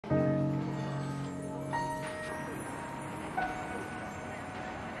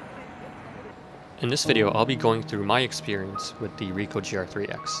In this video, I'll be going through my experience with the Ricoh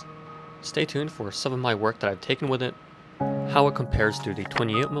GR3X. Stay tuned for some of my work that I've taken with it, how it compares to the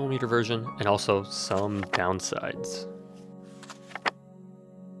 28mm version, and also some downsides.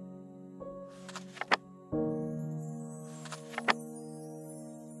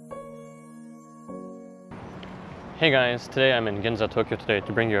 Hey guys, today I'm in Ginza, Tokyo today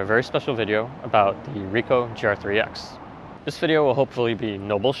to bring you a very special video about the Ricoh GR3X. This video will hopefully be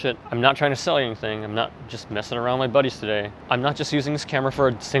no bullshit. I'm not trying to sell you anything. I'm not just messing around with my buddies today. I'm not just using this camera for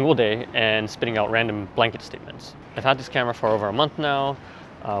a single day and spitting out random blanket statements. I've had this camera for over a month now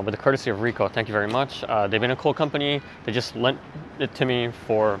with the courtesy of Ricoh. Thank you very much. They've been a cool company. They just lent it to me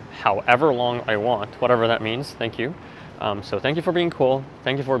for however long I want, whatever that means. Thank you. So thank you for being cool.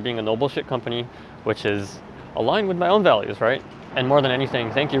 Thank you for being a no bullshit company, which is aligned with my own values, right? And more than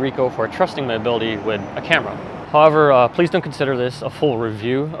anything, thank you Ricoh for trusting my ability with a camera. However, please don't consider this a full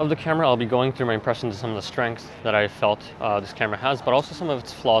review of the camera. I'll be going through my impressions of some of the strengths that I felt this camera has, but also some of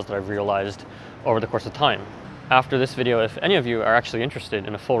its flaws that I've realized over the course of time. After this video, if any of you are actually interested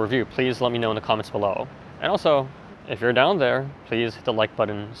in a full review, please let me know in the comments below. And also, if you're down there, please hit the like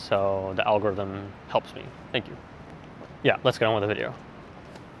button so the algorithm helps me. Thank you. Yeah, let's get on with the video.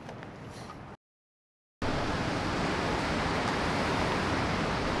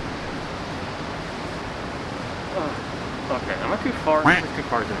 Okay, am I too far? Too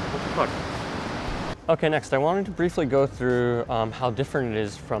far in. What the fuck? Okay, next I wanted to briefly go through how different it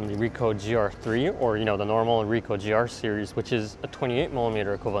is from the Ricoh GR3, or the normal Ricoh GR series, which is a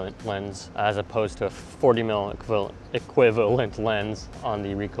 28mm equivalent lens as opposed to a 40mm equivalent lens on the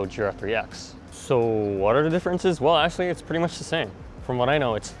Ricoh GR3X. So what are the differences? Well, actually it's pretty much the same. From what I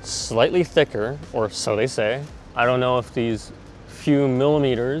know, it's slightly thicker, or so they say. I don't know if these few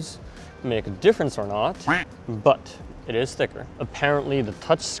millimeters make a difference or not, but it is thicker. Apparently the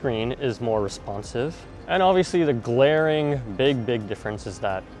touch screen is more responsive, and obviously the glaring big difference is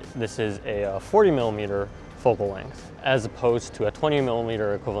that this is a 40mm focal length as opposed to a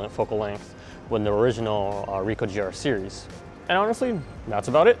 20mm equivalent focal length with the original Ricoh GR series. And honestly, that's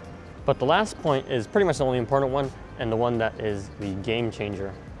about it. But the last point is pretty much the only important one, and the one that is the game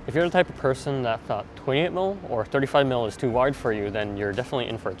changer. If you're the type of person that thought 28mm or 35mm is too wide for you, then you're definitely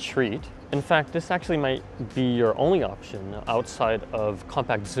in for a treat. In fact, this actually might be your only option outside of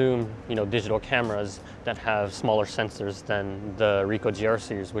compact zoom, digital cameras that have smaller sensors than the Ricoh GR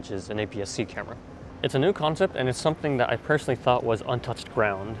series, which is an APS-C camera. It's a new concept, and it's something that I personally thought was untouched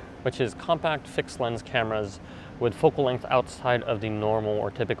ground, which is compact fixed lens cameras with focal length outside of the normal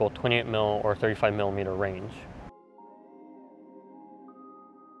or typical 28mm or 35mm range.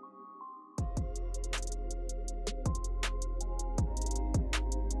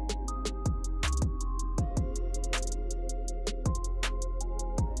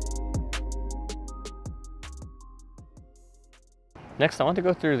 Next, I want to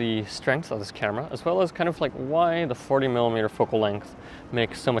go through the strengths of this camera, as well as kind of like why the 40mm focal length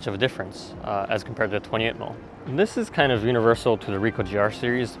makes so much of a difference as compared to the 28mm. This is kind of universal to the Ricoh GR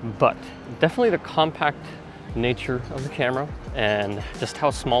series, but definitely the compact nature of the camera and just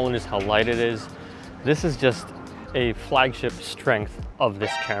how small it is, how light it is. This is just a flagship strength of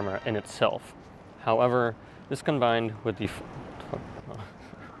this camera in itself. However, this combined with the...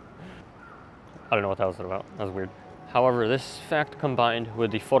 I don't know what that was about. That was weird. However, this fact combined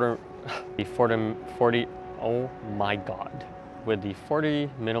with the 40 40mm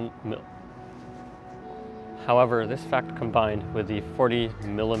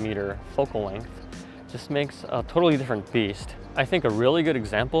focal length just makes a totally different beast. I think a really good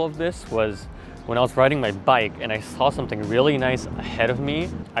example of this was when I was riding my bike and I saw something really nice ahead of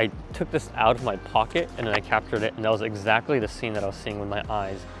me. I took this out of my pocket and then I captured it, and that was exactly the scene that I was seeing with my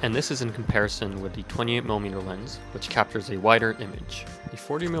eyes. And this is in comparison with the 28mm lens, which captures a wider image. The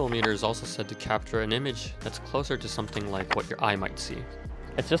 40mm is also said to capture an image that's closer to something like what your eye might see.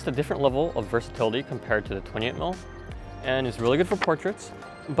 It's just a different level of versatility compared to the 28mm, and it's really good for portraits,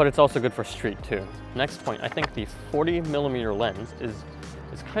 but it's also good for street too. Next point, I think the 40mm lens is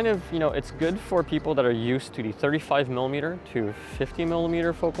kind of, it's good for people that are used to the 35mm to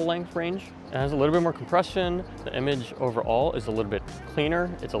 50mm focal length range. It has a little bit more compression. The image overall is a little bit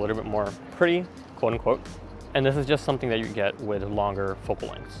cleaner. It's a little bit more pretty, quote unquote. And this is just something that you get with longer focal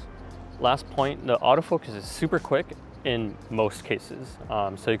lengths. Last point, the autofocus is super quick in most cases.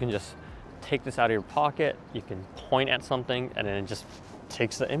 So you can just take this out of your pocket, you can point at something, and then it just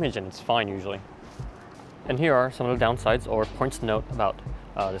takes the image and it's fine usually. And here are some of the downsides or points to note about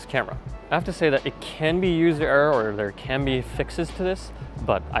this camera. I have to say that it can be user error, or there can be fixes to this,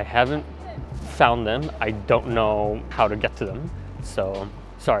 but I haven't found them. I don't know how to get to them. So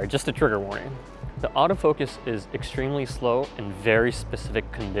sorry, just a trigger warning. The autofocus is extremely slow in very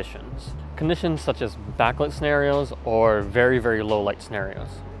specific conditions. Conditions such as backlit scenarios or very, very low light scenarios.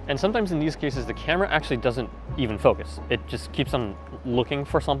 And sometimes in these cases, the camera actually doesn't even focus. It just keeps on looking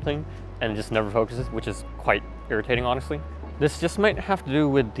for something and it just never focuses, which is quite irritating, honestly. This just might have to do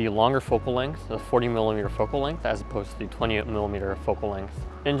with the longer focal length, the 40mm focal length, as opposed to the 28mm focal length.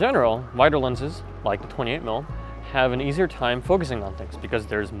 In general, wider lenses, like the 28mm, have an easier time focusing on things because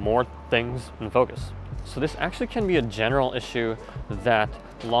there's more things in focus. So this actually can be a general issue that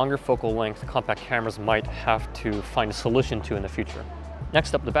longer focal length compact cameras might have to find a solution to in the future.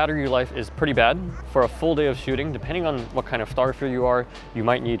 Next up, the battery life is pretty bad. For a full day of shooting, depending on what kind of photographer you are, you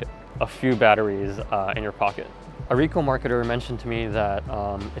might need a few batteries in your pocket. A Ricoh marketer mentioned to me that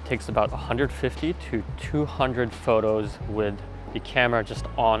it takes about 150 to 200 photos with the camera just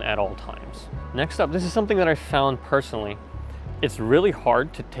on at all times. Next up, this is something that I found personally. It's really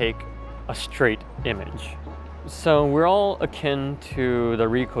hard to take a straight image. So we're all akin to the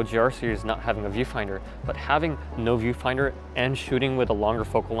Ricoh GR series not having a viewfinder, but having no viewfinder and shooting with a longer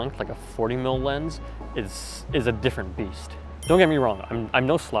focal length, like a 40mm lens, is a different beast. Don't get me wrong, I'm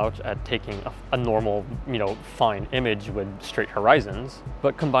no slouch at taking a normal, fine image with straight horizons,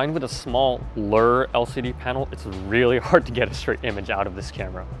 but combined with a small LUR LCD panel, it's really hard to get a straight image out of this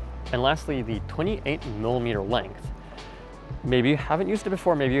camera. And lastly, the 28mm length. Maybe you haven't used it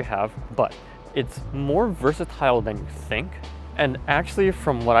before, maybe you have, but it's more versatile than you think. And actually,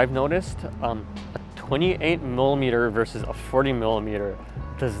 from what I've noticed, a 28mm versus a 40mm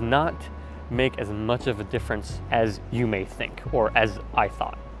does not make as much of a difference as you may think, or as I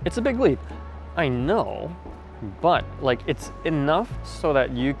thought. It's a big leap, I know, but it's enough so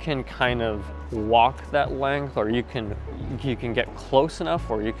that you can kind of walk that length, or you can get close enough,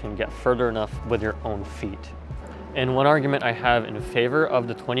 or you can get further enough with your own feet. And one argument I have in favor of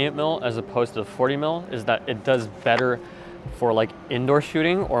the 28mm as opposed to the 40mm is that it does better for indoor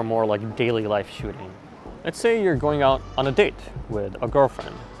shooting or more daily life shooting. Let's say you're going out on a date with a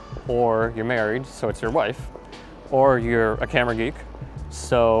girlfriend, or you're married, so it's your wife, or you're a camera geek,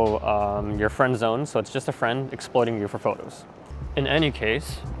 so you're friend zone, so it's just a friend exploiting you for photos. In any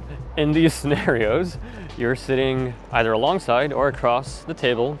case, in these scenarios, you're sitting either alongside or across the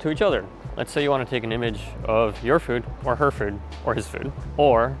table to each other. Let's say you want to take an image of your food, or her food, or his food,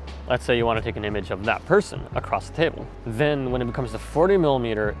 or let's say you want to take an image of that person across the table. Then when it becomes the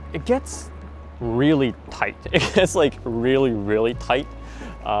 40mm, it gets really tight. It gets really, really tight.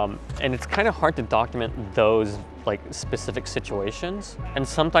 And it's kind of hard to document those specific situations. And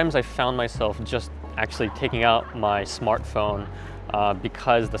sometimes I found myself just actually taking out my smartphone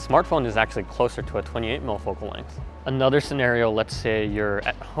because the smartphone is actually closer to a 28mm focal length. Another scenario, let's say you're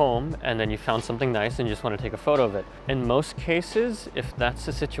at home and then you found something nice and you just want to take a photo of it. In most cases, if that's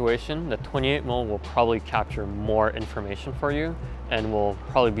the situation, the 28mm will probably capture more information for you and will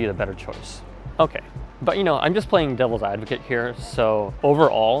probably be the better choice. Okay, but I'm just playing devil's advocate here. So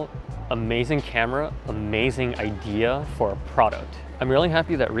overall, amazing camera, amazing idea for a product. I'm really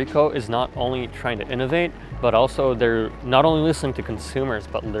happy that Ricoh is not only trying to innovate, but also they're not only listening to consumers,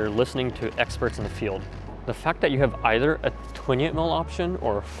 but they're listening to experts in the field. The fact that you have either a 28mm option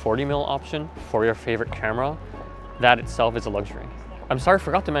or a 40mm option for your favorite camera, that itself is a luxury. I'm sorry, I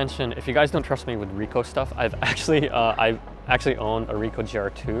forgot to mention, if you guys don't trust me with Ricoh stuff, I've actually owned a Ricoh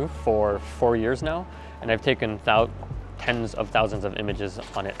GR2 for 4 years now, and I've taken tens of thousands of images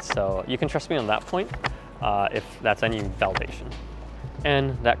on it. So you can trust me on that point if that's any validation.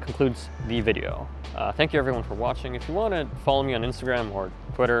 And that concludes the video. Thank you everyone for watching. If you want to follow me on Instagram or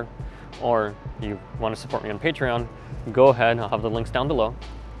Twitter, or you want to support me on Patreon, go ahead, I'll have the links down below.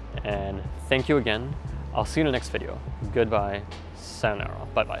 And thank you again. I'll see you in the next video. Goodbye, sayonara,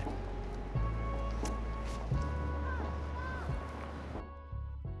 bye-bye.